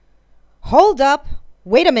Hold up.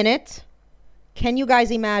 Wait a minute. Can you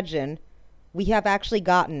guys imagine? We have actually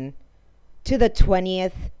gotten to the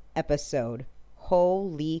 20th episode.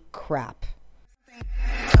 Holy crap.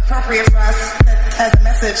 Appropriate for us as a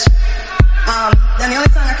message. And the only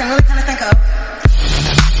song I can really kind of think of.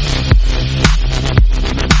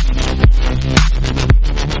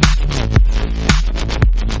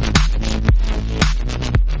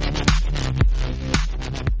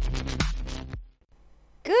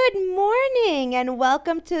 Good morning and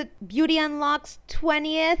welcome to Beauty Unlock's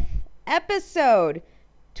 20th episode.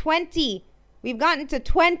 20. We've gotten to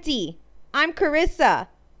 20. I'm Carissa,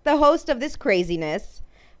 the host of this craziness.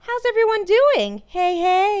 How's everyone doing?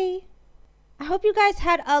 Hey. I hope you guys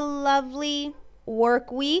had a lovely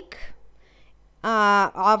work week.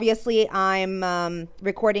 Obviously, I'm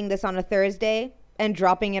recording this on a Thursday and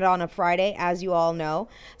dropping it on a Friday, as you all know.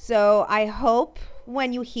 So I hope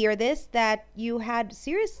when you hear this that you had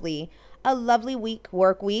seriously a lovely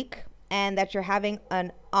work week, and that you're having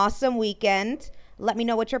an awesome weekend. Let me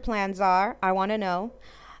know what your plans are. I want to know.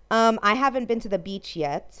 I haven't been to the beach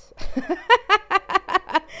yet.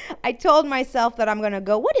 I told myself that I'm going to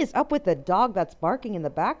go. What is up with the dog that's barking in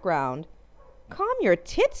the background? Calm your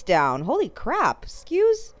tits down. Holy crap.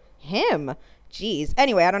 Excuse him. Jeez.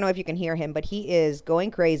 Anyway, I don't know if you can hear him, but he is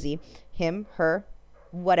going crazy. Him, her,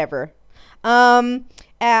 whatever.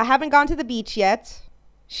 Haven't gone to the beach yet.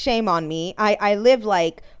 Shame on me. I live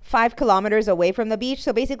like 5 kilometers away from the beach,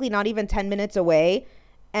 so basically not even 10 minutes away.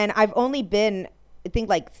 And I've only been, I think,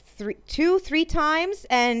 like 3 times,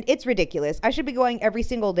 and it's ridiculous. I should be going every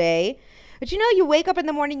single day. But you know, you wake up in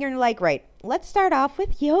the morning, you're like, right, let's start off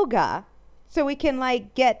with yoga so we can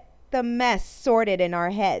like get the mess sorted in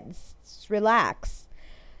our heads. Just relax.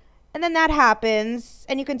 And then that happens,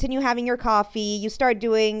 and you continue having your coffee. You start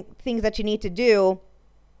doing things that you need to do.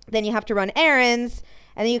 Then you have to run errands,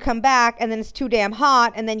 and then you come back, and then it's too damn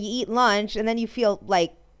hot, and then you eat lunch, and then you feel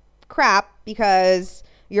like crap because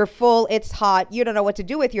you're full, it's hot, you don't know what to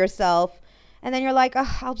do with yourself. And then you're like,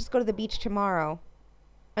 oh, I'll just go to the beach tomorrow.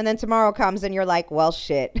 And then tomorrow comes, and you're like, well,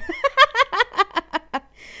 shit.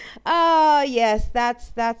 Oh, yes,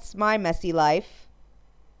 that's my messy life.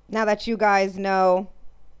 Now that you guys know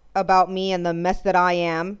about me and the mess that I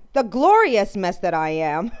am, the glorious mess that I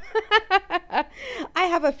am, I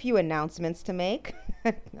have a few announcements to make.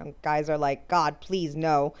 Guys are like, God, please,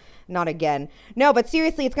 no, not again. No, but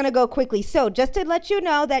seriously, it's going to go quickly. So just to let you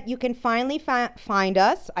know that you can finally find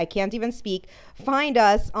us. I can't even speak. Find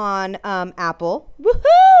us on Apple.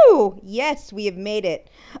 Woohoo! Yes, we have made it.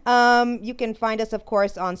 You can find us, of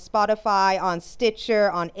course, on Spotify, on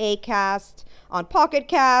Stitcher, on Acast, on Pocket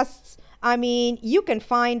Casts. I mean, you can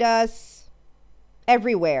find us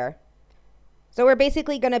everywhere. So we're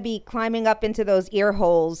basically going to be climbing up into those ear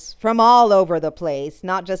holes from all over the place,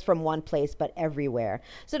 not just from one place, but everywhere.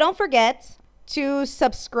 So don't forget to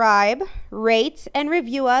subscribe, rate, and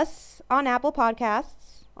review us on Apple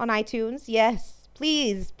Podcasts, on iTunes. Yes,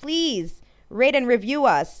 please rate and review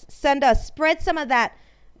us. Spread some of that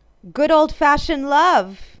good old-fashioned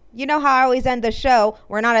love. You know how I always end the show.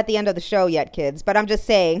 We're not at the end of the show yet, kids, but I'm just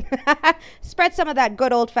saying. Spread some of that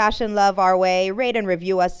good old-fashioned love our way. Rate and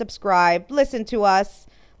review us. Subscribe. Listen to us.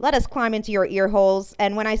 Let us climb into your ear holes.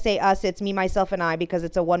 And when I say us, it's me, myself, and I, because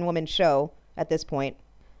it's a one-woman show at this point.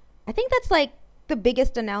 I think that's like the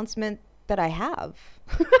biggest announcement that I have.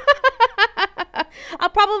 I'll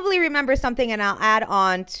probably remember something and I'll add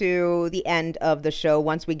on to the end of the show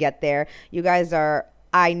once we get there. You guys are...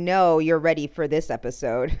 I know you're ready for this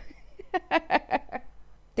episode.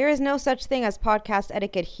 There is no such thing as podcast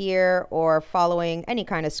etiquette here or following any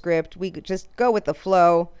kind of script. We just go with the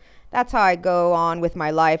flow. That's how I go on with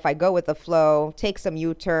my life. I go with the flow, take some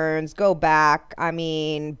U-turns, go back. I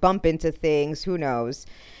mean, bump into things. Who knows?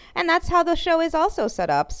 And that's how the show is also set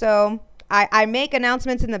up. So I make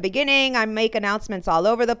announcements in the beginning. I make announcements all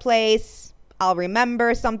over the place. I'll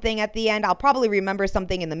remember something at the end. I'll probably remember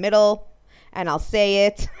something in the middle. And I'll say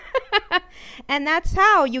it. And that's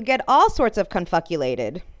how you get all sorts of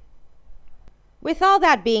confuculated. With all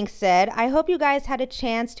that being said, I hope you guys had a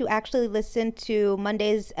chance to actually listen to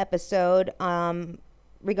Monday's episode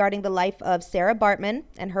regarding the life of Sarah Baartman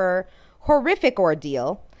and her horrific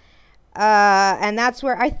ordeal. And that's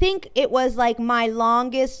where I think it was like my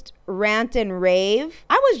longest rant and rave.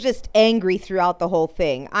 I was just angry throughout the whole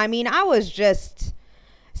thing. I mean, I was just...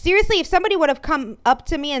 Seriously, if somebody would have come up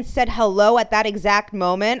to me and said hello at that exact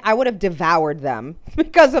moment, I would have devoured them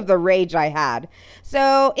because of the rage I had.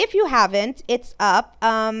 So if you haven't, it's up.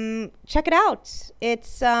 Check it out.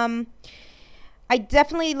 It's I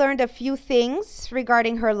definitely learned a few things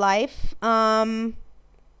regarding her life. And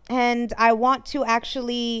I want to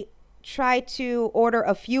actually try to order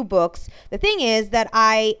a few books. The thing is that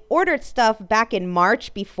I ordered stuff back in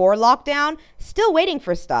March before lockdown, still waiting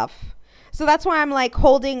for stuff. So that's why I'm like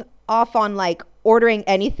holding off on like ordering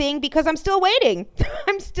anything because I'm still waiting.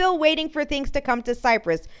 I'm still waiting for things to come to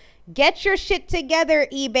Cyprus. Get your shit together,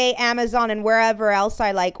 eBay, Amazon, and wherever else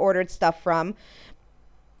I like ordered stuff from.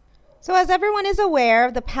 So as everyone is aware,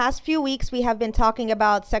 the past few weeks we have been talking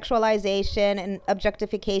about sexualization and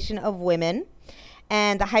objectification of women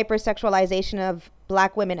and the hypersexualization of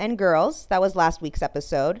Black women and girls. That was last week's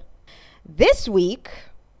episode. This week,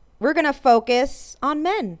 we're going to focus on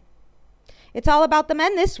men. It's all about the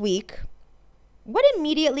men this week. What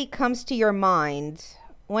immediately comes to your mind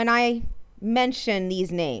when I mention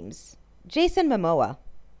these names? Jason Momoa,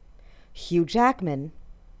 Hugh Jackman,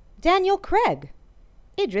 Daniel Craig,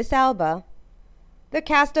 Idris Elba, the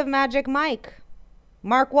cast of Magic Mike,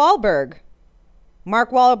 Mark Wahlberg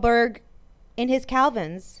in his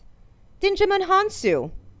Calvins, Djimon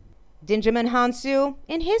Hounsou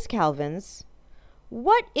in his Calvins.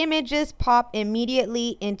 What images pop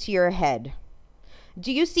immediately into your head?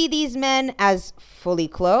 Do you see these men as fully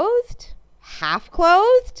clothed, half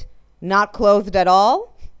clothed, not clothed at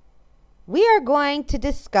all? We are going to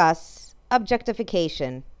discuss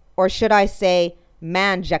objectification, or should I say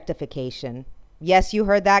manjectification. Yes, you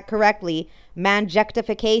heard that correctly.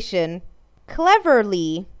 Manjectification,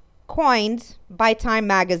 cleverly coined by Time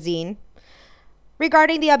magazine,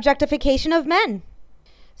 regarding the objectification of men.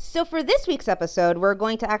 So for this week's episode, we're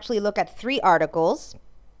going to actually look at 3 articles.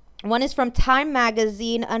 One is from Time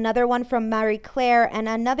magazine, another one from Marie Claire, and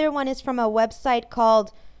another one is from a website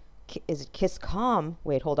called, is it Kisscom?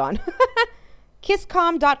 Wait, hold on.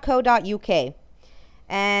 Kisscom.co.uk.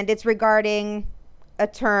 And it's regarding a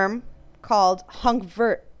term called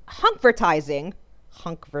hunkvertising.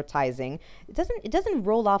 Hunkvertising. It doesn't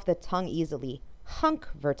roll off the tongue easily.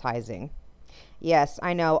 Hunkvertising. Yes,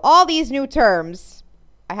 I know. All these new terms.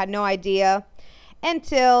 I had no idea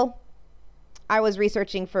until I was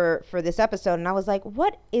researching for this episode, and I was like,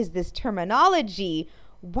 what is this terminology?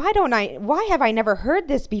 Why have I never heard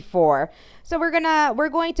this before? So we're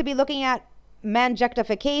going to be looking at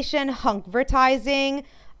manjectification, hunkvertising,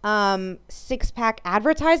 six-pack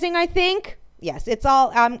advertising, I think. Yes, it's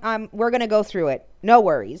all, we're going to go through it. No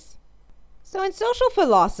worries. So in social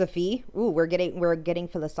philosophy, we're getting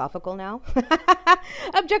philosophical now.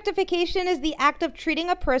 Objectification is the act of treating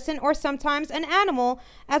a person or sometimes an animal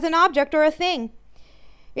as an object or a thing.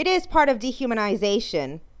 It is part of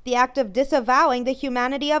dehumanization, the act of disavowing the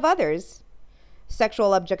humanity of others.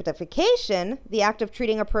 Sexual objectification, the act of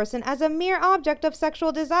treating a person as a mere object of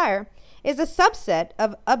sexual desire, is a subset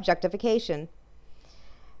of objectification.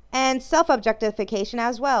 And self-objectification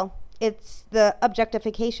as well. It's the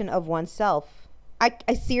objectification of oneself. I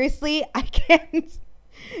seriously, I can't.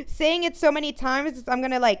 Saying it so many times,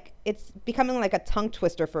 it's becoming like a tongue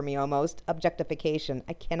twister for me almost. Objectification.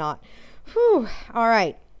 I cannot. Whew. All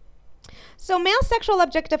right. So male sexual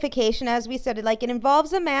objectification, as we said, it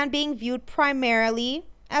involves a man being viewed primarily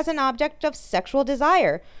as an object of sexual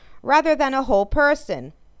desire rather than a whole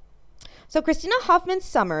person. So Christina Hoffman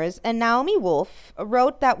Summers and Naomi Wolf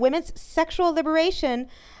wrote that women's sexual liberation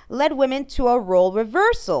led women to a role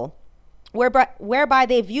reversal, whereby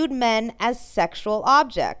they viewed men as sexual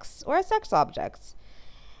objects or as sex objects,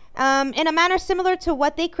 in a manner similar to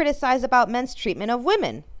what they criticize about men's treatment of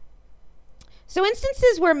women. So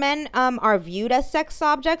instances where men are viewed as sex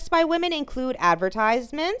objects by women include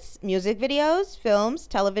advertisements, music videos, films,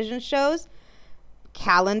 television shows,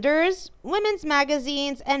 calendars, women's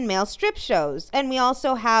magazines, and male strip shows. And we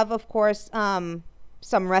also have, of course, some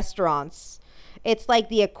restaurants. It's like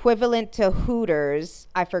the equivalent to Hooters.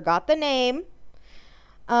 I forgot the name,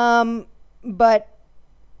 but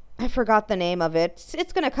I forgot the name of it.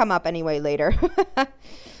 It's going to come up anyway later.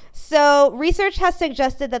 So research has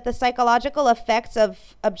suggested that the psychological effects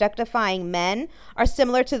of objectifying men are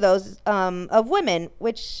similar to those of women,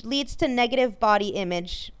 which leads to negative body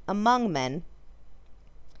image among men.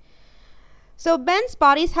 So men's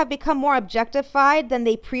bodies have become more objectified than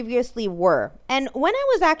they previously were. And when I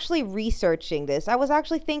was actually researching this, I was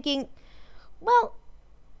actually thinking, well,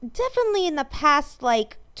 definitely in the past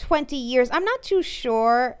 20 years, I'm not too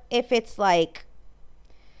sure if it's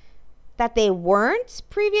that they weren't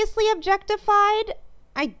previously objectified.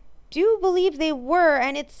 I do believe they were,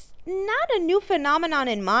 and it's not a new phenomenon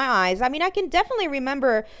in my eyes. I mean, I can definitely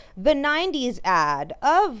remember the 90s ad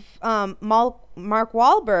of Mark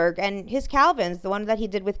Wahlberg and his Calvins, the one that he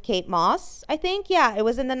did with Kate Moss, I think. Yeah, it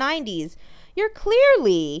was in the 90s. You're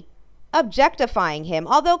clearly objectifying him,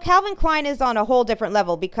 although Calvin Klein is on a whole different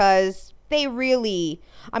level because they really,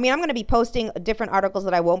 I mean, I'm going to be posting different articles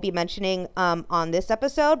that I won't be mentioning on this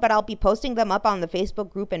episode, but I'll be posting them up on the Facebook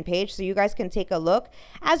group and page so you guys can take a look,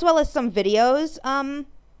 as well as some videos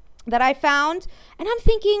that I found. And I'm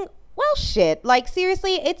thinking, well, shit, like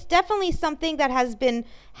seriously, it's definitely something that has been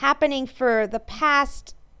happening for the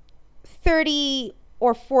past 30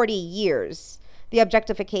 or 40 years, the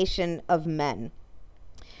objectification of men.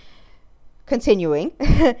 Continuing.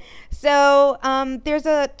 So there's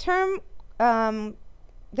a term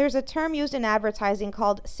used in advertising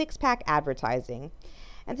called six-pack advertising.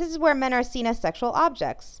 And this is where men are seen as sexual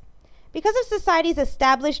objects. Because of society's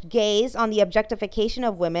established gaze on the objectification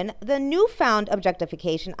of women, the newfound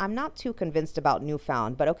objectification, I'm not too convinced about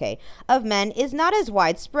newfound, but okay, of men is not as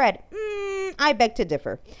widespread. I beg to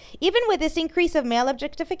differ. Even with this increase of male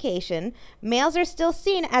objectification, males are still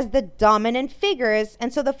seen as the dominant figures,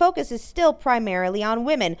 and so the focus is still primarily on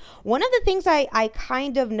women. One of the things I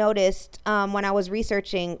kind of noticed when I was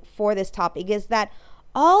researching for this topic is that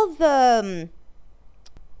all the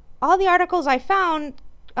articles I found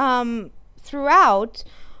throughout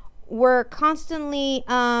were constantly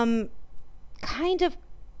kind of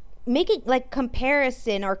making like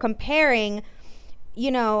comparison or comparing,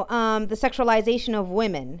 the sexualization of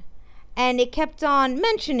women. And it kept on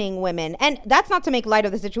mentioning women. And that's not to make light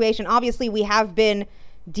of the situation. Obviously, we have been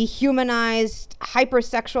dehumanized,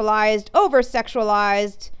 hypersexualized,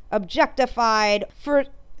 oversexualized, objectified for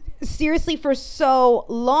so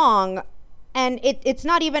long. And it's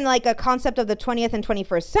not even like a concept of the 20th and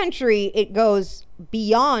 21st century. It goes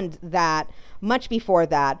beyond that, much before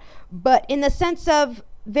that. But in the sense of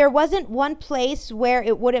there wasn't one place where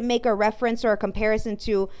it wouldn't make a reference or a comparison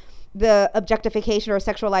to the objectification or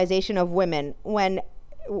sexualization of women when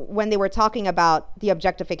they were talking about the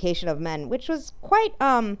objectification of men, which was quite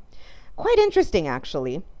interesting,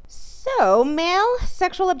 actually. So, male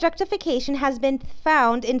sexual objectification has been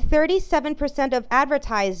found in 37% of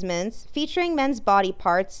advertisements featuring men's body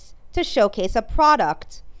parts to showcase a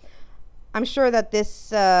product. I'm sure that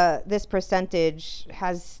this percentage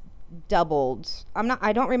has doubled.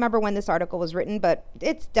 I don't remember when this article was written, but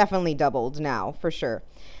it's definitely doubled now, for sure.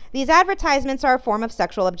 These advertisements are a form of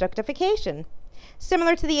sexual objectification.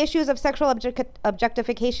 Similar to the issues of sexual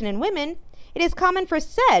objectification in women, it is common for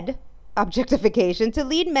said objectification to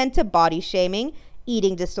lead men to body shaming,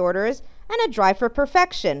 eating disorders, and a drive for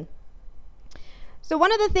perfection. So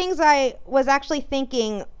one of the things I was actually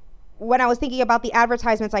thinking when I was thinking about the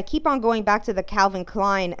advertisements, I keep on going back to the Calvin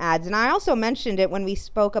Klein ads, and I also mentioned it when we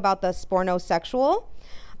spoke about the Spornosexual.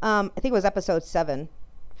 I think it was episode 7,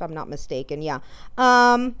 if I'm not mistaken. Yeah.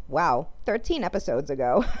 Wow, 13 episodes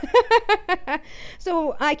ago.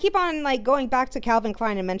 So I keep on going back to Calvin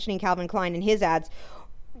Klein and mentioning Calvin Klein and his ads.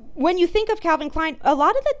 When you think of Calvin Klein, a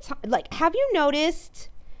lot of the time, have you noticed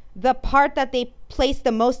the part that they place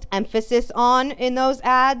the most emphasis on in those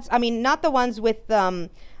ads? I mean, not the ones with the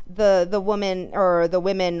woman or the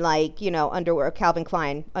women underwear, Calvin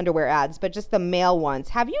Klein underwear ads, but just the male ones.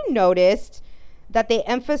 Have you noticed that they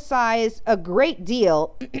emphasize a great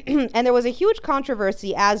deal? And there was a huge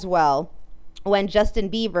controversy as well when Justin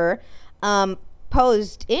Bieber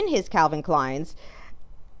posed in his Calvin Kleins.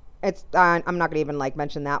 I'm not gonna even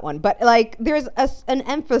mention that one, but there's a certain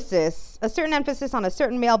emphasis on a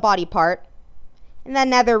certain male body part in the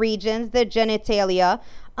nether regions, the genitalia.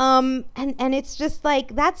 And it's just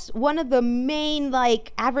that's one of the main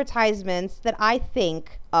advertisements that I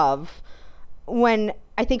think of when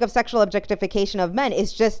I think of sexual objectification of men.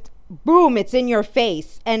 Is just boom, it's in your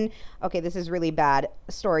face. And okay, this is really bad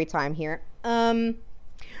story time here.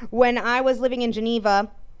 When I was living in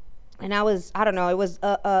Geneva, and it was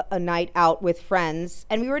a night out with friends,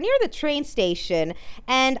 and we were near the train station,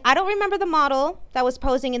 and I don't remember the model that was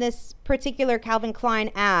posing in this particular Calvin Klein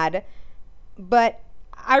ad, but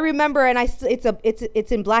I remember, and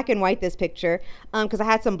it's in black and white, this picture, because I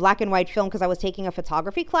had some black and white film because I was taking a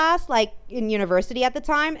photography class in university at the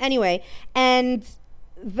time. Anyway, and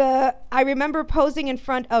I remember posing in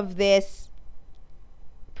front of this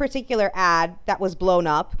particular ad that was blown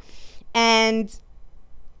up, and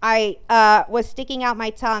I was sticking out my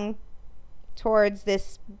tongue towards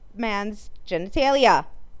this man's genitalia.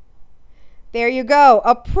 There you go.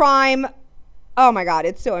 A prime. Oh my God,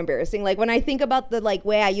 it's so embarrassing. When I think about the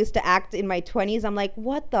way I used to act in my 20s, I'm like,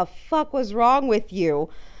 what the fuck was wrong with you?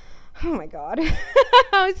 Oh my God.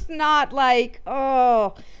 It's not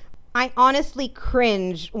oh. I honestly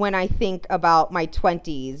cringe when I think about my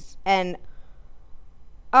 20s. And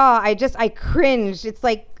I cringe. It's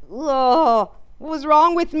oh. What was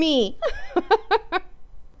wrong with me?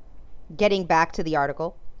 Getting back to the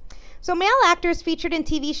article. So male actors featured in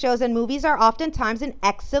TV shows and movies are oftentimes in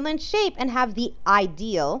excellent shape and have the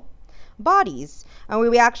ideal bodies. And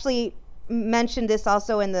we actually mentioned this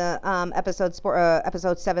also in the episode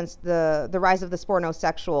 7, the rise of the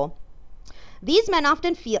spornosexual. These men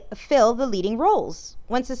often fill the leading roles.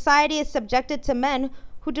 When society is subjected to men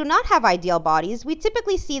who do not have ideal bodies, we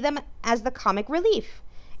typically see them as the comic relief.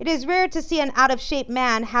 It is rare to see an out-of-shape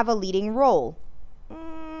man have a leading role.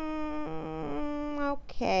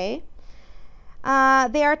 Okay.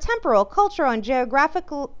 They are temporal, cultural, and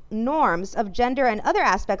geographical norms of gender and other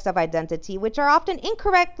aspects of identity, which are often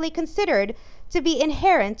incorrectly considered to be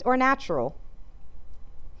inherent or natural.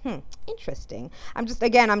 Interesting. I'm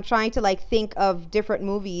trying to think of different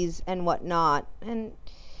movies and whatnot. And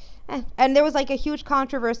there was a huge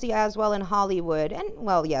controversy as well in Hollywood,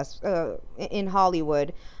 in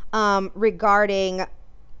Hollywood, regarding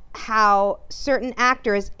how certain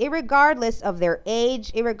actors, irregardless of their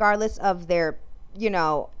age, irregardless of their,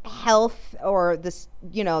 health or this,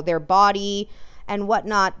 their body and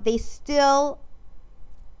whatnot, they still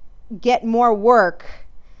get more work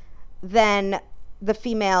than the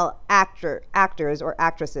female actors or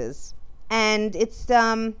actresses. And it's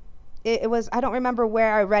it was, I don't remember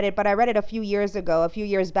where I read it, but I read it a few years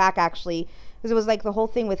back actually, because it was the whole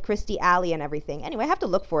thing with Kirstie Alley and everything. Anyway, I have to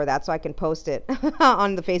look for that so I can post it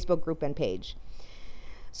on the Facebook group and page.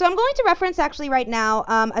 So I'm going to reference actually right now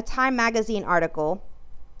a Time magazine article,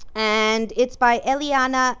 and it's by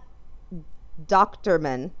Eliana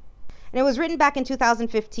Dochterman, and it was written back in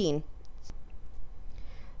 2015.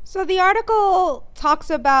 So the article talks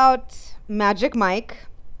about Magic Mike.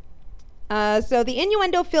 So the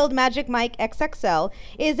innuendo-filled Magic Mike XXL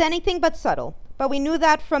is anything but subtle, but we knew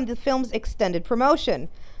that from the film's extended promotion.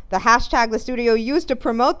 The hashtag the studio used to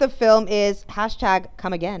promote the film is hashtag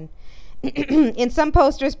come again. In some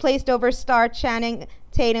posters placed over star Channing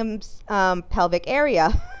Tatum's pelvic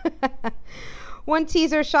area. One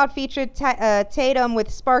teaser shot featured Tatum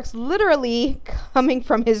with sparks literally coming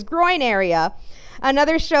from his groin area.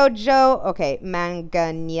 Another showed Joe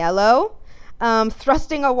Manganiello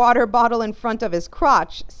thrusting a water bottle in front of his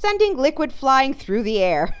crotch, sending liquid flying through the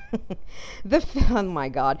air. Oh my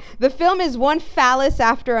God. The film is one phallus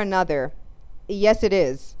after another. Yes, it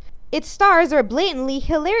is. Its stars are blatantly,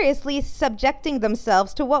 hilariously subjecting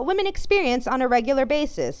themselves to what women experience on a regular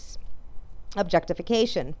basis.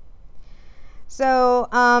 Objectification. So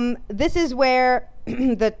this is where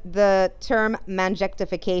the term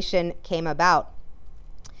manjectification came about.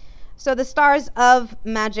 So the stars of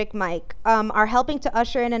Magic Mike are helping to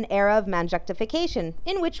usher in an era of manjectification,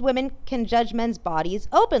 in which women can judge men's bodies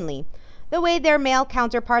openly, the way their male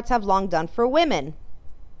counterparts have long done for women.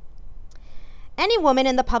 Any woman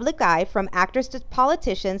in the public eye, from actors to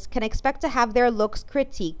politicians, can expect to have their looks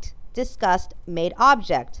critiqued, discussed, made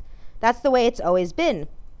object. That's the way it's always been.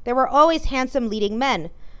 There were always handsome leading men,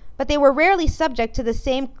 but they were rarely subject to the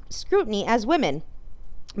same scrutiny as women.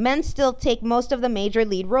 Men still take most of the major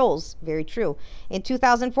lead roles. Very true. In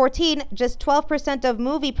 2014, just 12% of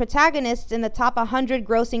movie protagonists in the top 100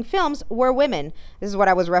 grossing films were women. This is what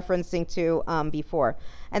I was referencing to before.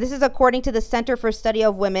 And this is according to the Center for Study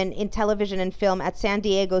of Women in Television and Film at San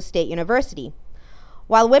Diego State University.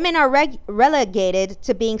 While women are relegated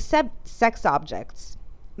to being sex objects,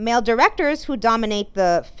 male directors who dominate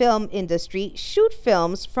the film industry shoot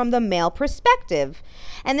films from the male perspective.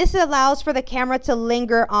 And this allows for the camera to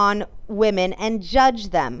linger on women and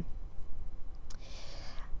judge them.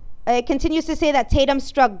 It continues to say that Tatum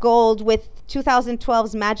struck gold with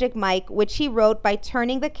 2012's Magic Mike, which he wrote by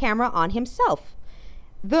turning the camera on himself.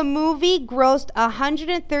 The movie grossed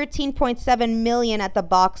 $113.7 million at the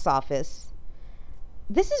box office.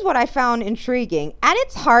 This is what I found intriguing. At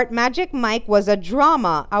its heart, Magic Mike was a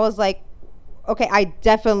drama. I was like, okay, I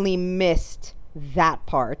definitely missed that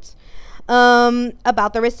part.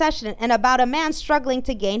 About the recession and about a man struggling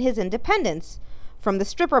to gain his independence from the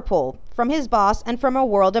stripper pole, from his boss, and from a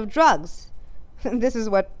world of drugs. This is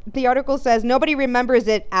what the article says. Nobody remembers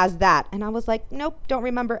it as that. And I was like, nope, don't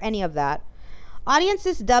remember any of that.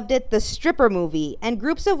 Audiences dubbed it the stripper movie, and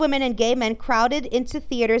groups of women and gay men crowded into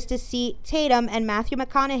theaters to see Tatum and Matthew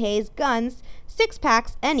McConaughey's guns,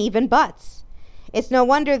 six-packs, and even butts. It's no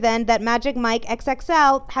wonder then that Magic Mike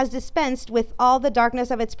XXL has dispensed with all the darkness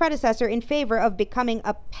of its predecessor in favor of becoming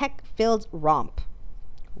a peck-filled romp.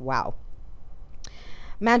 Wow.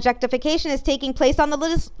 Manjectification is taking place on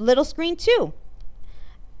the little screen too.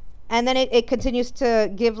 And then it continues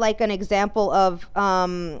to give like an example of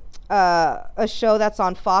a show that's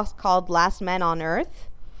on Fox called Last Men on Earth.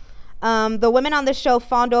 The women on the show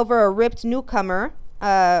fawned over a ripped newcomer.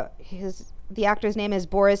 The actor's name is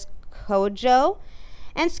Boris Kodjoe.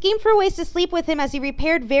 and schemed for ways to sleep with him as he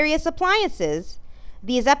repaired various appliances.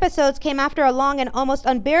 These episodes came after a long and almost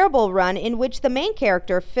unbearable run in which the main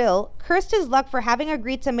character, Phil, cursed his luck for having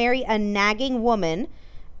agreed to marry a nagging woman,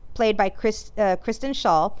 played by Kristen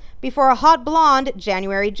Schaal, before a hot blonde,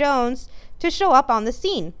 January Jones, to show up on the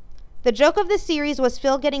scene. The joke of the series was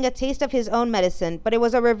Phil getting a taste of his own medicine, but it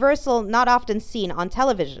was a reversal not often seen on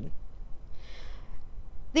television.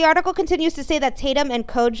 The article continues to say that Tatum and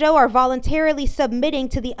Kojo are voluntarily submitting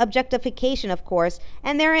to the objectification, of course,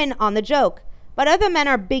 and they're in on the joke. But other men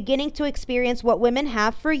are beginning to experience what women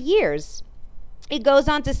have for years. It goes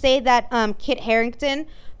on to say that Kit Harington,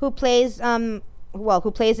 who played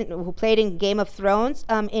in Game of Thrones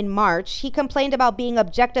in March, he complained about being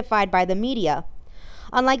objectified by the media.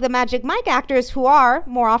 Unlike the Magic Mike actors, who are,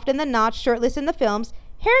 more often than not, shirtless in the films,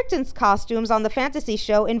 Harrington's costumes on the fantasy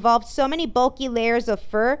show involved so many bulky layers of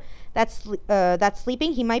fur that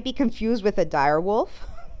sleeping he might be confused with a direwolf.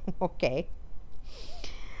 Okay.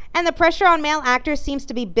 And the pressure on male actors seems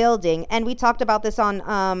to be building, and we talked about this on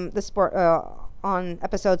on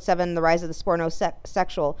episode 7, The Rise of the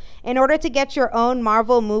Spornosexual. In order to get your own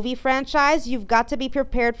Marvel movie franchise, you've got to be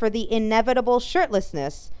prepared for the inevitable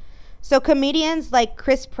shirtlessness. So comedians like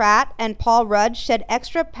Chris Pratt and Paul Rudd shed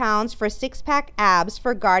extra pounds for six-pack abs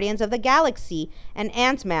for Guardians of the Galaxy and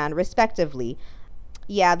Ant-Man, respectively.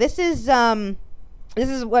 Yeah, this is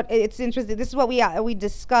what it's interesting. This is what we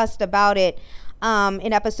discussed about it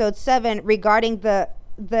in episode 7 regarding the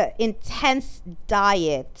intense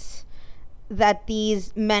diet that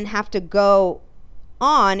these men have to go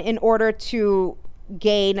on in order to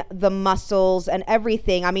gain the muscles and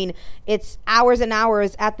everything. I mean, it's hours and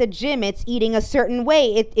hours at the gym. It's eating a certain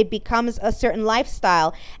way. It becomes a certain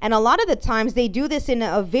lifestyle. And a lot of the times they do this in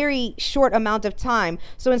a very short amount of time.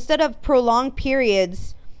 So instead of prolonged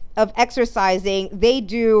periods of exercising, they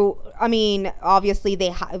do, I mean, obviously they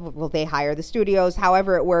hire the studios,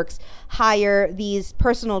 however it works, hire these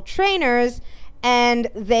personal trainers, and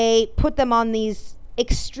they put them on these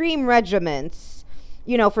extreme regimens,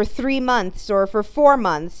 you know, for 3 months or for 4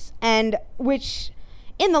 months, and which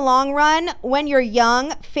in the long run, when you're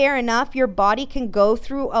young, fair enough, your body can go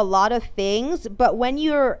through a lot of things, but when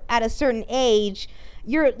you're at a certain age,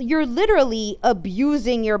 you're literally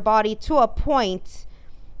abusing your body to a point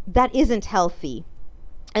that isn't healthy.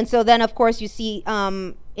 And so then, of course, you see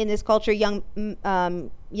in this culture young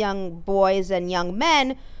boys and young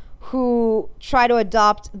men who try to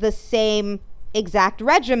adopt the same exact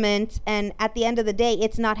regiment, and at the end of the day,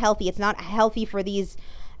 it's not healthy. It's not healthy for these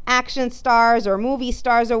action stars or movie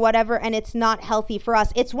stars or whatever, and it's not healthy for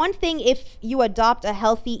us. It's one thing if you adopt a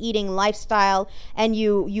healthy eating lifestyle and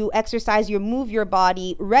you exercise, you move your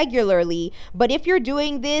body regularly, but if you're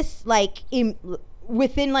doing this like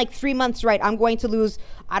within like 3 months, right, I'm going to lose,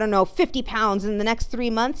 I don't know, 50 pounds in the next 3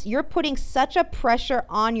 months, you're putting such a pressure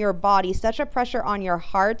on your body, such a pressure on your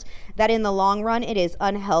heart, that in the long run, it is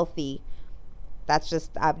unhealthy. I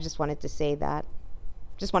just wanted to say that.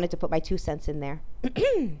 Just wanted to put my 2 cents in there.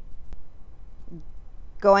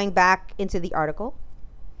 Going back into the article.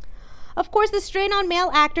 Of course, the strain on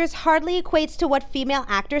male actors hardly equates to what female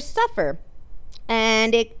actors suffer.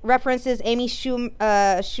 And it references Amy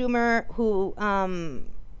Schumer, who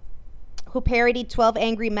parodied 12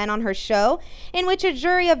 Angry Men on her show, in which a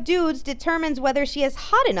jury of dudes determines whether she is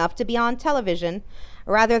hot enough to be on television.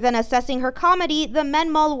 Rather than assessing her comedy, the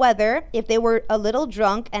men mull whether, if they were a little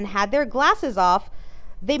drunk and had their glasses off,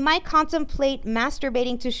 they might contemplate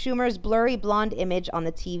masturbating to Schumer's blurry blonde image on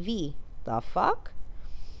the TV. The fuck?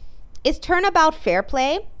 Is turnabout fair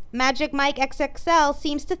play? Magic Mike XXL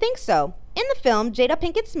seems to think so. In the film, Jada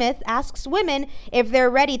Pinkett Smith asks women if they're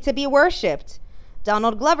ready to be worshipped.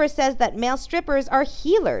 Donald Glover says that male strippers are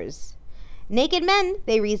healers. Naked men,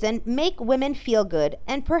 they reason, make women feel good,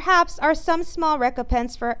 and perhaps are some small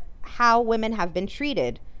recompense for how women have been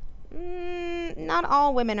treated. Not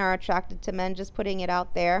all women are attracted to men, just putting it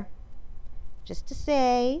out there. Just to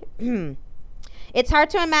say. It's hard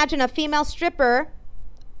to imagine a female stripper,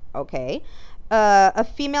 a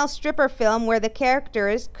female stripper film where the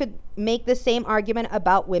characters could make the same argument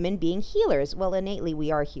about women being healers. Well, innately we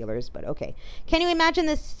are healers, but okay. Can you imagine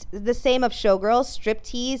the same of Showgirls,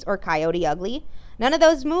 Striptease, or Coyote Ugly? None of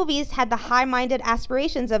those movies had the high-minded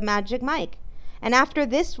aspirations of Magic Mike. And after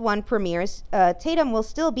this one premieres, Tatum will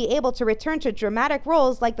still be able to return to dramatic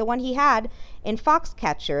roles like the one he had in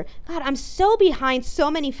Foxcatcher. God, I'm so behind so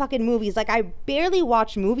many fucking movies. Like, I barely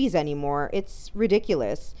watch movies anymore. It's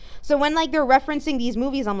ridiculous. So when, like, they're referencing these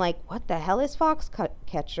movies, I'm like, what the hell is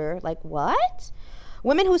Foxcatcher? Like, what?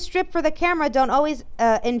 Women who strip for the camera don't always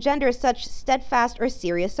engender such steadfast or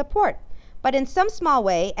serious support. But in some small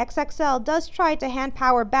way, XXL does try to hand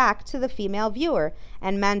power back to the female viewer,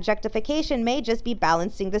 and manjectification may just be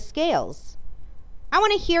balancing the scales. I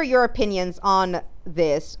want to hear your opinions on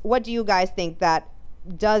this. What do you guys think? That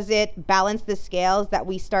does it balance the scales that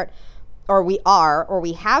we start, or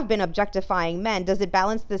we have been objectifying men? Does it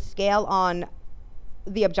balance the scale on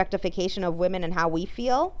the objectification of women and how we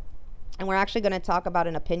feel? And we're actually going to talk about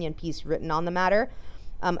an opinion piece written on the matter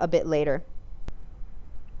a bit later.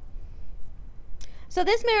 So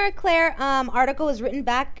this Marie Claire article was written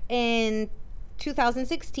back in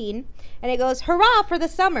 2016, and it goes, "Hurrah for the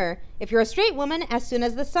summer. If you're a straight woman, as soon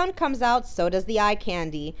as the sun comes out, so does the eye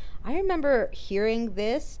candy." I remember hearing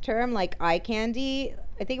this term, like eye candy.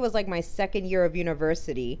 I think it was like my second year of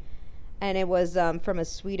university, and it was from a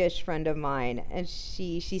Swedish friend of mine, and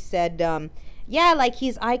she said, yeah, like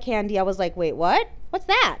he's eye candy. I was like, wait, what? What's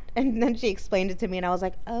that? And then she explained it to me, and I was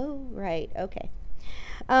like, oh, right, okay.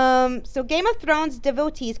 So Game of Thrones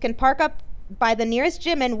devotees can park up by the nearest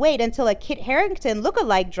gym and wait until a Kit Harington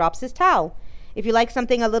lookalike drops his towel. If you like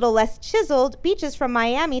something a little less chiseled, beaches from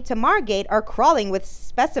Miami to Margate are crawling with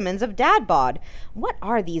specimens of dad bod. What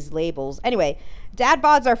are these labels? Anyway, dad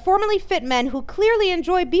bods are formerly fit men who clearly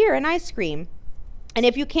enjoy beer and ice cream. And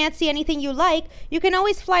if you can't see anything you like, you can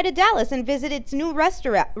always fly to Dallas and visit its new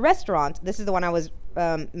restaurant. This is the one I was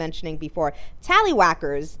mentioning before.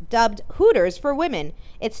 Tallywhackers, dubbed Hooters for women.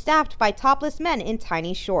 It's staffed by topless men in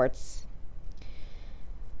tiny shorts.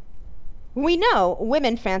 We know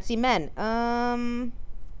women fancy men.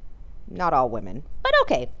 Not all women, but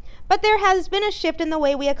okay. But there has been a shift in the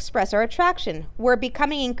way we express our attraction. We're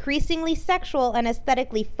becoming increasingly sexual and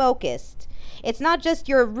aesthetically focused. It's not just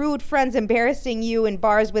your rude friends embarrassing you in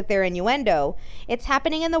bars with their innuendo. It's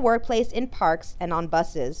happening in the workplace, in parks, and on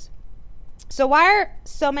buses. So why are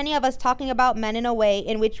so many of us talking about men in a way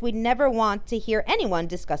in which we never want to hear anyone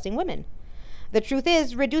discussing women? The truth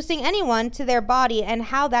is, reducing anyone to their body and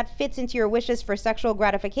how that fits into your wishes for sexual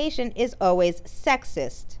gratification is always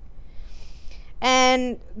sexist.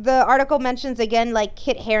 And the article mentions again, like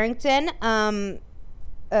Kit Harington,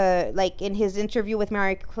 like in his interview with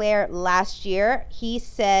Marie Claire last year, he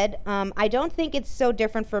said, I don't think it's so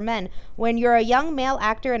different for men. When you're a young male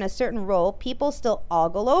actor in a certain role, people still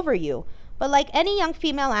ogle over you. But like any young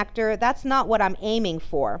female actor, that's not what I'm aiming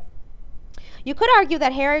for. You could argue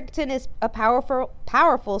that Harington is a powerful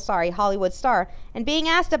Hollywood star, and being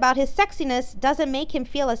asked about his sexiness doesn't make him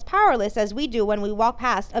feel as powerless as we do when we walk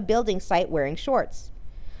past a building site wearing shorts.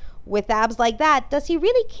 With abs like that, does he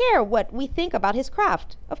really care what we think about his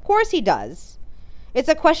craft? Of course he does. It's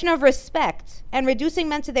a question of respect, and reducing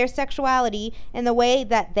men to their sexuality in the way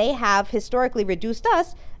that they have historically reduced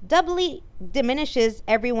us doubly diminishes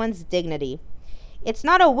everyone's dignity. It's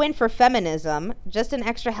not a win for feminism, just an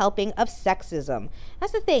extra helping of sexism.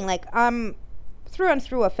 That's the thing, like, I'm through and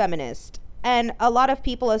through a feminist. And a lot of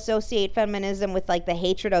people associate feminism with, like, the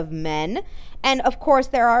hatred of men. And, of course,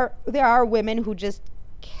 there are women who just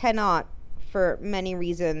cannot, for many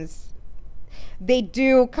reasons. They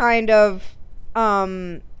do kind of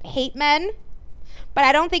hate men. But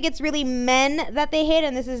I don't think it's really men that they hate.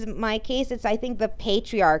 And this is my case. It's, I think, the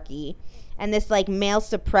patriarchy. And this like male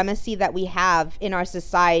supremacy that we have in our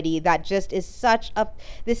society that just is such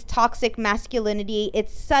this toxic masculinity.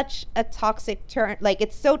 It's such a toxic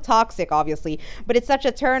it's so toxic, obviously, but it's such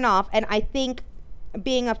a turn off. And I think,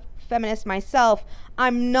 being a feminist myself,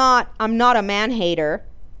 I'm not a man hater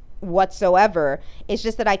whatsoever. It's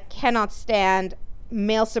just that I cannot stand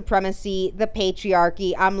male supremacy, the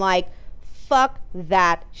patriarchy. I'm like, fuck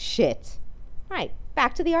that shit. All right,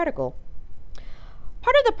 back to the article.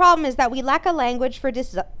 Part of the problem is that we lack a language for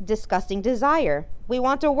disgusting desire. We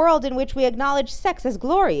want a world in which we acknowledge sex as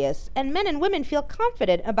glorious, and men and women feel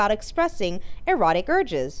confident about expressing erotic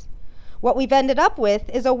urges. What we've ended up with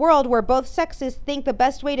is a world where both sexes think the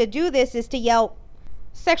best way to do this is to yell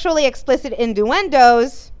sexually explicit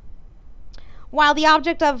innuendos, while the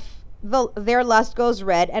object of their lust goes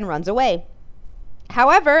red and runs away.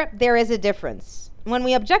 However, there is a difference. When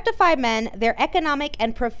we objectify men, their economic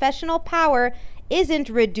and professional power isn't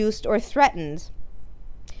reduced or threatened.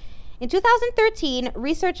 In 2013,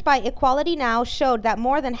 research by Equality Now showed that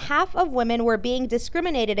more than half of women were being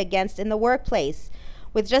discriminated against in the workplace,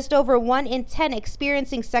 with just over 1 in 10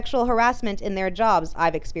 experiencing sexual harassment in their jobs.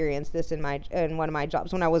 I've experienced this in one of my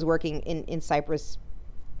jobs when I was working in Cyprus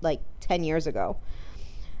like 10 years ago.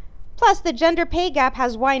 Plus, the gender pay gap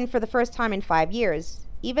has widened for the first time in 5 years.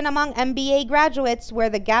 Even among MBA graduates, where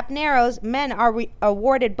the gap narrows, men are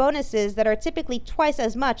awarded bonuses that are typically twice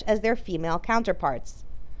as much as their female counterparts.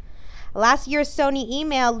 Last year's Sony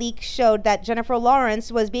email leak showed that Jennifer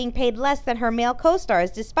Lawrence was being paid less than her male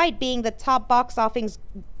co-stars, despite being the top box office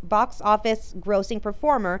grossing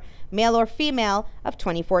performer, male or female, of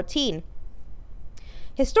 2014.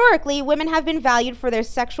 Historically, women have been valued for their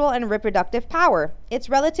sexual and reproductive power. It's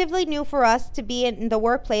relatively new for us to be in the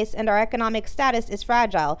workplace, and our economic status is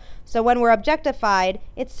fragile, so when we're objectified,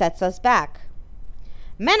 it sets us back.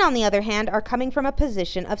 Men, on the other hand, are coming from a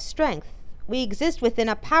position of strength. We exist within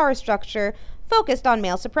a power structure focused on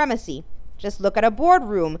male supremacy. Just look at a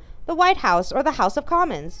boardroom, the White House, or the House of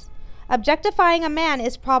Commons. Objectifying a man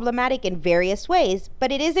is problematic in various ways,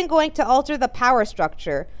 but it isn't going to alter the power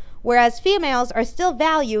structure, whereas females are still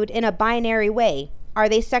valued in a binary way. Are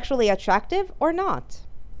they sexually attractive or not?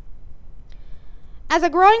 As a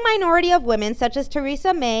growing minority of women such as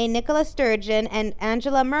Theresa May, Nicola Sturgeon, and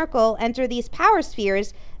Angela Merkel enter these power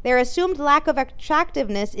spheres, their assumed lack of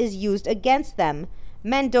attractiveness is used against them.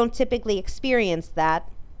 Men don't typically experience that.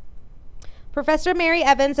 Professor Mary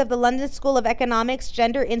Evans of the London School of Economics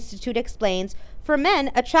Gender Institute explains, for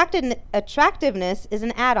men, attractiveness is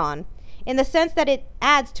an add-on, in the sense that it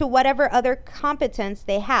adds to whatever other competence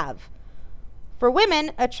they have. For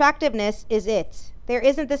women, attractiveness is it. There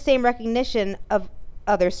isn't the same recognition of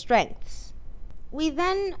other strengths. We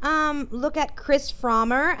then look at Chris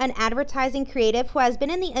Frommer, an advertising creative who has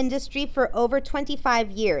been in the industry for over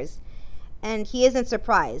 25 years, and he isn't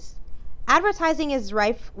surprised. Advertising is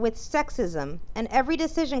rife with sexism, and every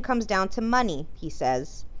decision comes down to money, he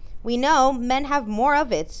says. We know men have more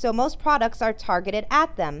of it, so most products are targeted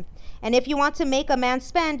at them. And if you want to make a man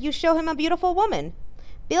spend, you show him a beautiful woman.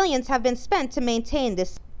 Billions have been spent to maintain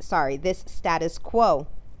this status quo.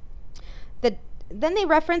 Then they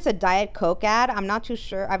reference a Diet Coke ad. I'm not too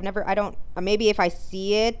sure. Maybe if I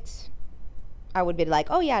see it, I would be like,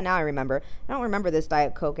 oh yeah, now I remember. I don't remember this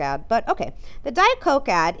Diet Coke ad, but okay. The Diet Coke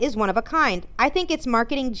ad is one of a kind. I think it's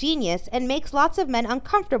marketing genius and makes lots of men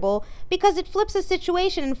uncomfortable because it flips a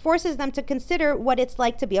situation and forces them to consider what it's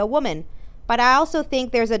like to be a woman. But I also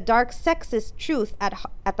think there's a dark sexist truth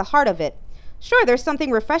at the heart of it. Sure, there's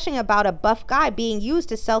something refreshing about a buff guy being used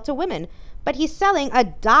to sell to women, but he's selling a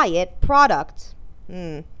diet product.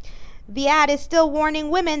 The ad is still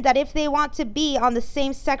warning women that if they want to be on the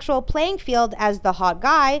same sexual playing field as the hot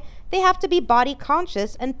guy, they have to be body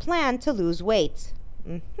conscious and plan to lose weight.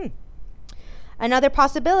 Another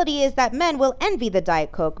possibility is that men will envy the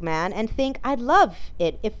Diet Coke man and think, I'd love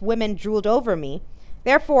it if women drooled over me.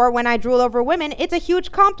 Therefore, when I drool over women, it's a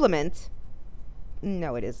huge compliment.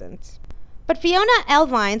 No, it isn't. But Fiona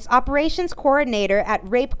Elvines, operations coordinator at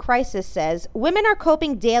Rape Crisis, says, women are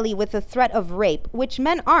coping daily with the threat of rape, which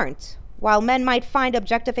men aren't. While men might find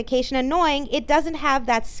objectification annoying, it doesn't have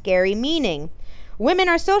that scary meaning. Women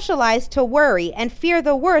are socialized to worry and fear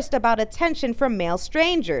the worst about attention from male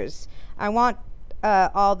strangers. I want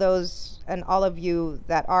all those and all of you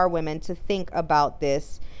that are women to think about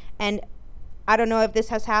this. And I don't know if this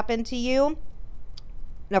has happened to you.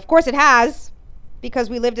 And of course it has,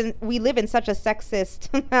 because we live in such a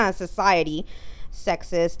sexist society.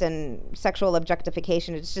 Sexist and sexual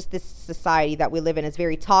objectification. It's just this society that we live in is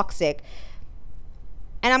very toxic.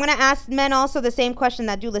 And I'm going to ask men also the same question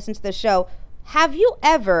that do listen to the show. Have you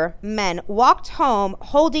ever, men, walked home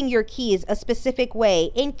holding your keys a specific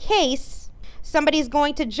way in case somebody's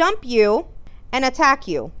going to jump you and attack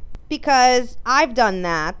you? Because I've done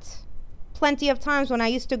that plenty of times when I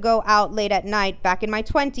used to go out late at night back in my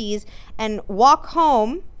 20s and walk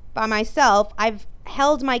home by myself. I've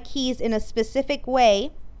held my keys in a specific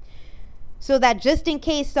way so that just in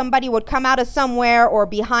case somebody would come out of somewhere or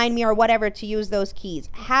behind me or whatever to use those keys.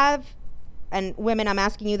 And women, I'm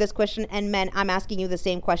asking you this question, and men, I'm asking you the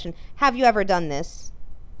same question. Have you ever done this?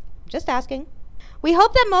 Just asking. We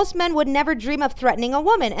hope that most men would never dream of threatening a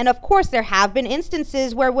woman, and of course there have been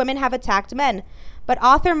instances where women have attacked men. But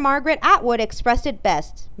author Margaret Atwood expressed it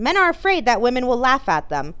best. Men are afraid that women will laugh at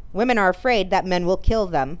them. Women are afraid that men will kill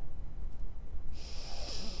them.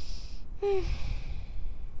 So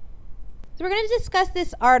we're going to discuss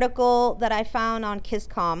this article that I found on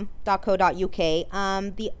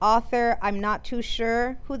kisscom.co.uk. The author, I'm not too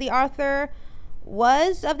sure who the author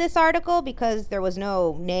was of this article because there was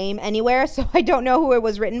no name anywhere, so I don't know who it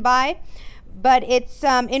was written by. But it's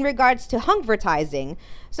in regards to hungvertising.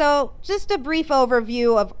 So just a brief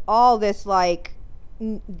overview of all this,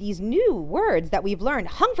 these new words that we've learned.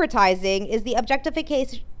 Hungvertising is the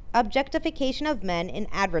objectification of men in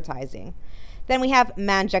advertising. Then we have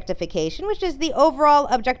manjectification, which is the overall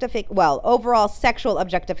overall sexual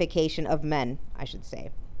objectification of men, I should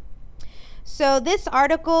say. So this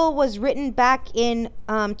article was written back in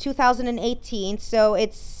 2018, so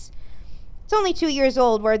it's It's only 2 years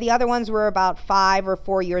old, where the other ones were about 4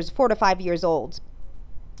 to 5 years old.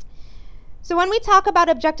 So when we talk about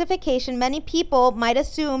objectification, many people might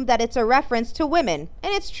assume that it's a reference to women.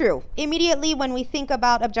 And it's true. Immediately when we think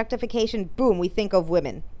about objectification, boom, we think of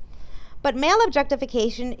women. But male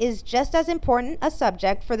objectification is just as important a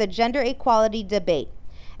subject for the gender equality debate,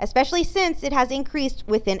 especially since it has increased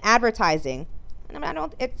within advertising. And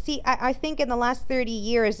I think in the last 30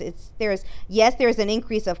 years, there's an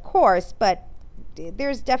increase, of course, but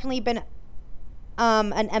there's definitely been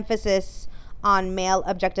an emphasis on male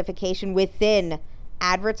objectification within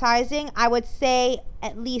advertising. I would say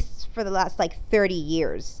at least for the last 30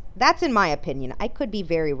 years. That's in my opinion. I could be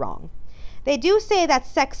very wrong. They do say that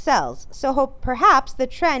sex sells, so perhaps the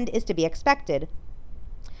trend is to be expected.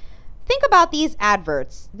 Think about these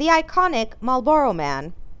adverts. The iconic Marlboro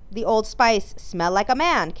Man, the Old Spice Smell Like a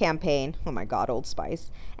Man campaign. Oh my God, Old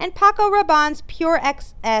Spice. And Paco Rabanne's Pure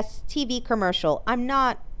XS TV commercial. I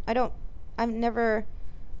would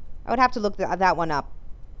have to look that one up,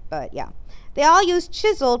 but yeah. They all use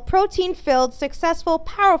chiseled, protein-filled, successful,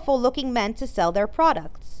 powerful-looking men to sell their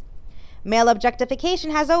products. Male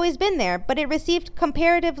objectification has always been there, but it received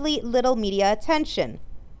comparatively little media attention.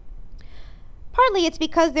 Partly it's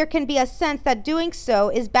because there can be a sense that doing so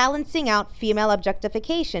is balancing out female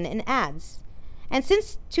objectification in ads. And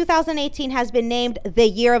since 2018 has been named the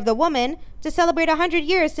Year of the Woman to celebrate 100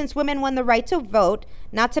 years since women won the right to vote,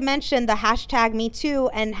 not to mention the #MeToo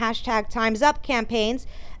and #TimesUp campaigns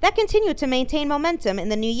that continue to maintain momentum in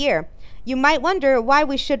the new year, you might wonder why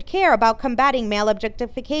we should care about combating male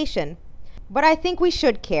objectification. But I think we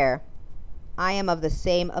should care. I am of the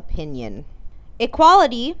same opinion.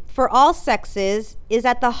 Equality for all sexes is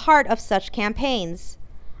at the heart of such campaigns.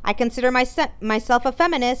 I consider myself a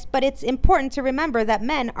feminist, but it's important to remember that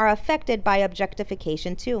men are affected by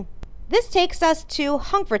objectification too. This takes us to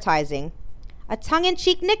hunkvertising, a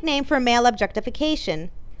tongue-in-cheek nickname for male objectification.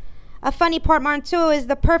 A funny portmanteau is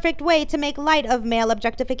the perfect way to make light of male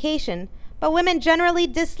objectification, but women generally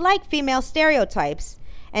dislike female stereotypes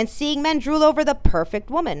and seeing men drool over the perfect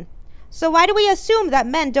woman. So why do we assume that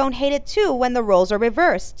men don't hate it too when the roles are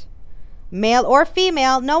reversed? Male or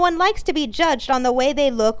female, no one likes to be judged on the way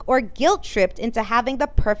they look or guilt-tripped into having the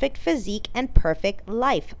perfect physique and perfect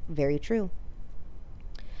life. Very true.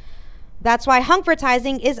 That's why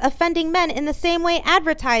hunkvertising is offending men in the same way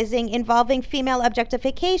advertising involving female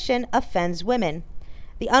objectification offends women.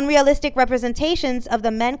 The unrealistic representations of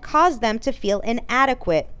the men cause them to feel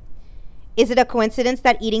inadequate. Is it a coincidence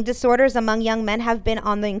that eating disorders among young men have been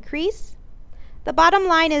on the increase? The bottom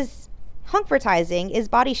line is hunkvertising is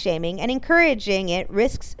body shaming, and encouraging it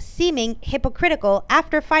risks seeming hypocritical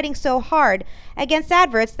after fighting so hard against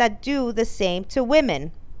adverts that do the same to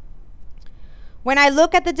women. When I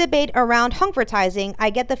look at the debate around hunkvertising,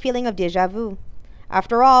 I get the feeling of déjà vu.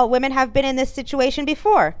 After all, women have been in this situation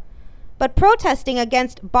before. But protesting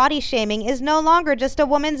against body shaming is no longer just a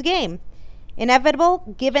woman's game.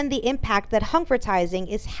 Inevitable given the impact that hunkvertising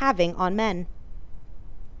is having on men.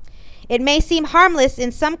 It may seem harmless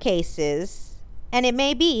in some cases, and it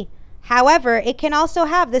may be. However, it can also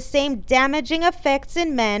have the same damaging effects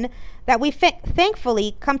in men that we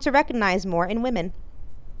thankfully come to recognize more in women.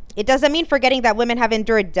 It doesn't mean forgetting that women have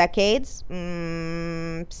endured decades,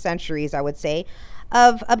 centuries, I would say,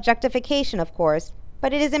 of objectification, of course.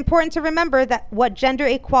 But it is important to remember that what gender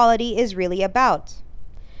equality is really about.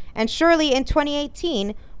 And surely in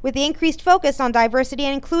 2018, with the increased focus on diversity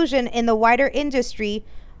and inclusion in the wider industry,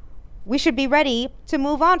 we should be ready to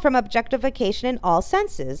move on from objectification in all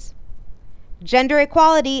senses. Gender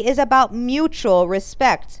equality is about mutual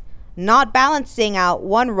respect, not balancing out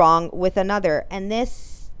one wrong with another. And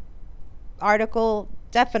this article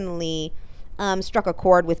definitely struck a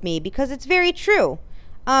chord with me because it's very true.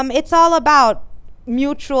 It's all about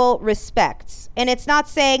mutual respect, and it's not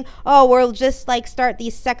saying, oh, we'll just start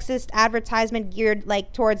these sexist advertisement geared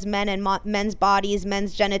towards men and men's bodies,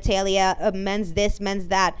 men's genitalia, men's this, men's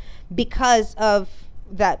that, because of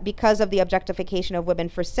the objectification of women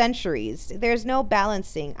for centuries. There's no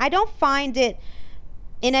balancing. I don't find it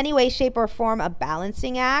in any way, shape, or form a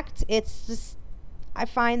balancing act. It's just, I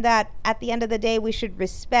find that at the end of the day, we should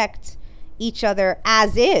respect each other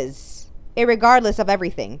as is, irregardless of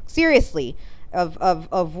everything. Seriously.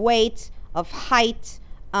 Of weight, of height,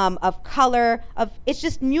 of color, it's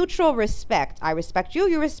just mutual respect. I respect you,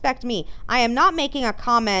 you respect me. I am not making a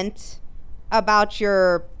comment about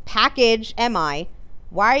your package, am I?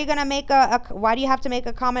 Why are you gonna make why do you have to make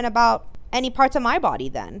a comment about any parts of my body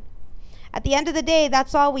then? At the end of the day,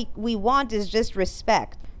 that's all we want is just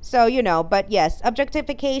respect. So, but yes,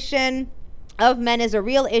 objectification of men is a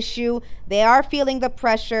real issue. They are feeling the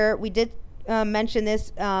pressure. We did mentioned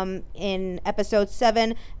this in episode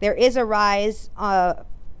 7. There is a rise,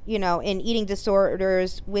 in eating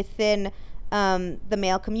disorders within the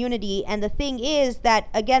male community. And the thing is that,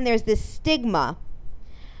 again, there's this stigma.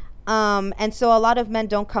 And so a lot of men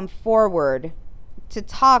don't come forward to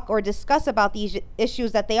talk or discuss about these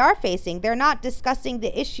issues that they are facing. They're not discussing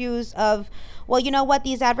the issues of, well, you know what,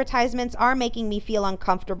 these advertisements are making me feel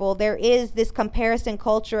uncomfortable. There is this comparison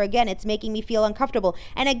culture. Again, it's making me feel uncomfortable.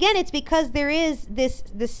 And again, it's because there is this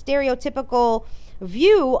stereotypical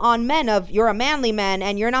view on men of, you're a manly man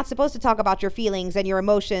and you're not supposed to talk about your feelings and your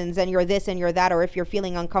emotions and you're this and you're that, or if you're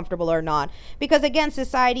feeling uncomfortable or not. Because again,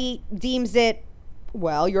 society deems it,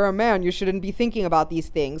 well, you're a man, you shouldn't be thinking about these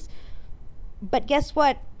things. But guess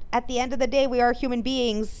what? At the end of the day, we are human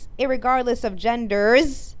beings, irregardless of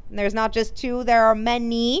genders. And there's not just two, there are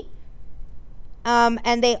many.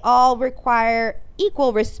 And they all require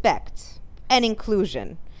equal respect and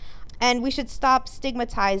inclusion. And we should stop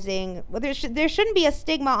stigmatizing. Well, there shouldn't be a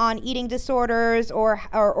stigma on eating disorders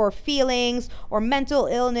or feelings or mental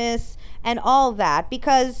illness and all that,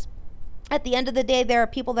 because at the end of the day, there are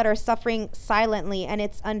people that are suffering silently, and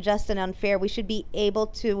it's unjust and unfair. We should be able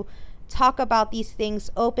to talk about these things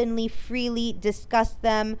openly, freely, discuss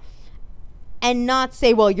them, and not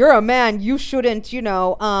say, well, you're a man, you shouldn't, be,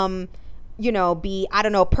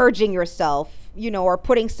 purging yourself, or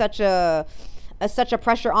putting such a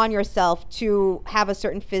pressure on yourself to have a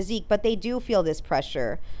certain physique. But they do feel this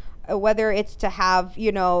pressure, whether it's to have,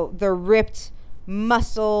 the ripped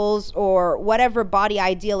muscles or whatever body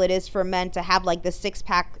ideal it is for men to have, like the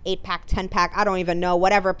 6-pack, 8-pack, 10-pack, I don't even know,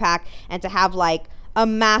 whatever pack, and to have like a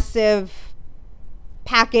massive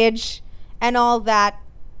package and all that.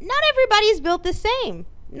 Not everybody's built the same.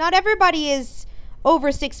 Not everybody is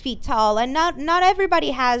over 6 feet tall, and not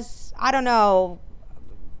everybody has,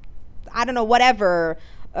 whatever,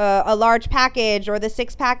 a large package or the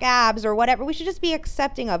 6-pack abs or whatever. We should just be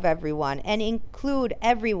accepting of everyone and include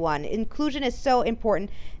everyone. Inclusion is so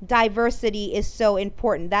important. Diversity is so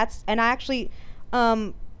important. And I actually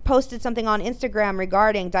posted something on Instagram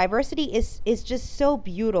regarding diversity is just so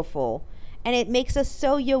beautiful, and it makes us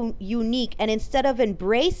so unique. And instead of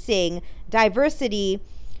embracing diversity,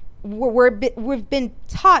 we've been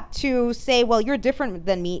taught to say, well, you're different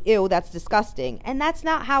than me, ew, that's disgusting. And that's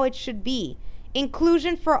not how it should be.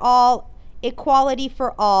 Inclusion for all, equality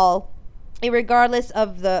for all, regardless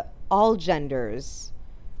of all genders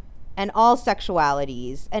and all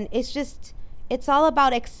sexualities. And it's all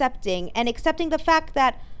about accepting the fact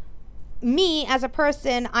that me as a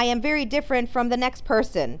person, I am very different from the next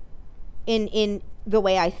person in the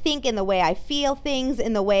way I think, in the way I feel things,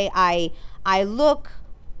 in the way I look.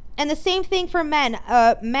 And the same thing for men.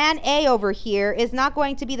 Man A over here is not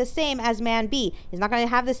going to be the same as man B. He's not going to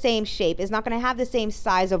have the same shape. He's not going to have the same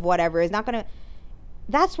size of whatever.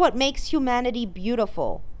 That's what makes humanity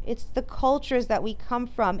beautiful. It's the cultures that we come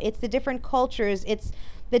from. It's the different cultures. It's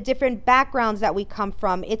the different backgrounds that we come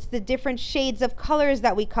from. It's the different shades of colors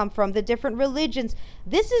that we come from, the different religions.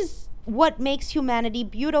 This is what makes humanity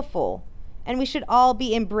beautiful. And we should all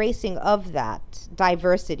be embracing of that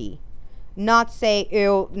diversity. Not say,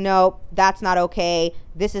 ew, no, that's not okay.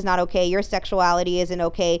 This is not okay. Your sexuality isn't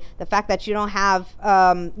okay. The fact that you don't have,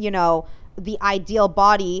 the ideal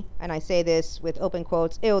body, and I say this with open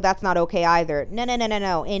quotes, ew, that's not okay either.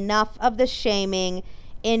 No. Enough of the shaming.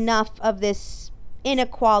 Enough of this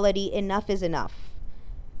inequality. Enough is enough.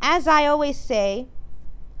 As I always say,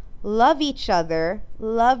 love each other.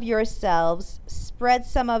 Love yourselves. Spread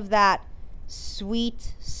some of that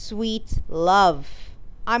sweet, sweet love.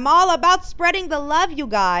 I'm all about spreading the love, you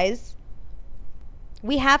guys.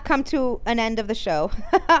 We have come to an end of the show,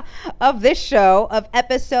 of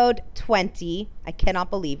episode 20. I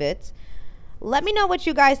cannot believe it. Let me know what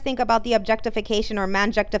you guys think about the objectification or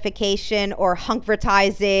manjectification or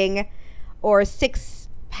hunkvertising or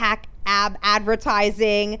 6-pack ab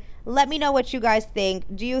advertising. Let me know what you guys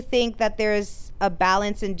think. Do you think that there's a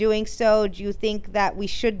balance in doing so? Do you think that we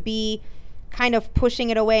should be kind of pushing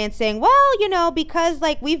it away and saying, well, because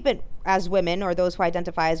like we've been, as women, or those who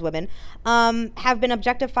identify as women, have been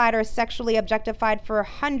objectified or sexually objectified for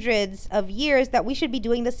hundreds of years, that we should be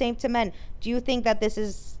doing the same to men? Do you think that this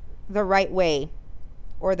is the right way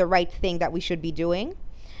or the right thing that we should be doing?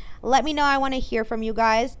 Let me know. I want to hear from you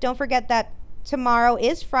guys. Don't forget that tomorrow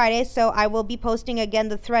is Friday, so I will be posting again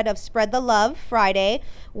the thread of Spread the Love Friday,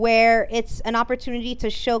 where it's an opportunity to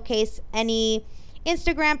showcase any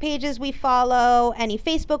Instagram pages we follow, any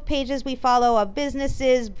Facebook pages we follow of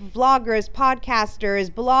businesses, vloggers,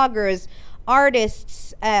 podcasters, bloggers,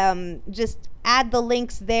 artists. Just add the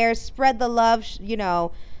links there, spread the love,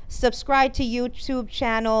 subscribe to YouTube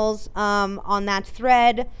channels on that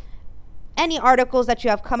thread. Any articles that you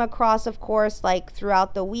have come across, of course, like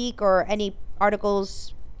throughout the week, or any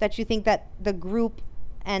articles that you think that the group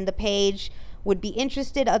and the page would be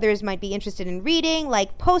interested, others might be interested in reading,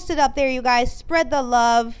 like, post it up there, you guys. Spread the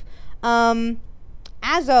love.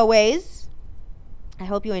 As always, I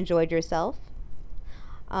hope you enjoyed yourself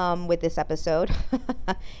with this episode.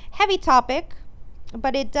 Heavy topic,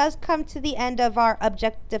 but it does come to the end of our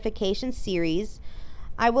objectification series.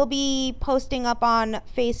 I will be posting up on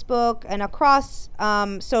Facebook and across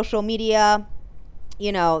social media,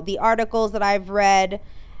 you know, the articles that I've read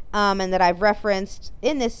and that I've referenced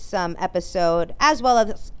in this episode, as well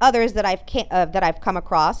as others that I've come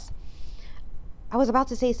across. I was about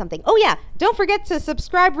to say something. Oh yeah, don't forget to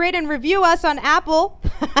subscribe, rate, and review us on Apple.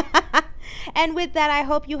 And with that, I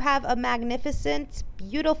hope you have a magnificent,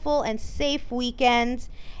 beautiful, and safe weekend.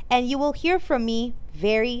 And you will hear from me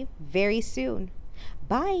very, very soon.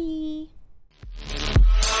 Bye.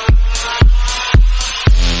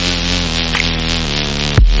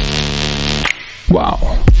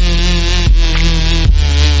 Wow.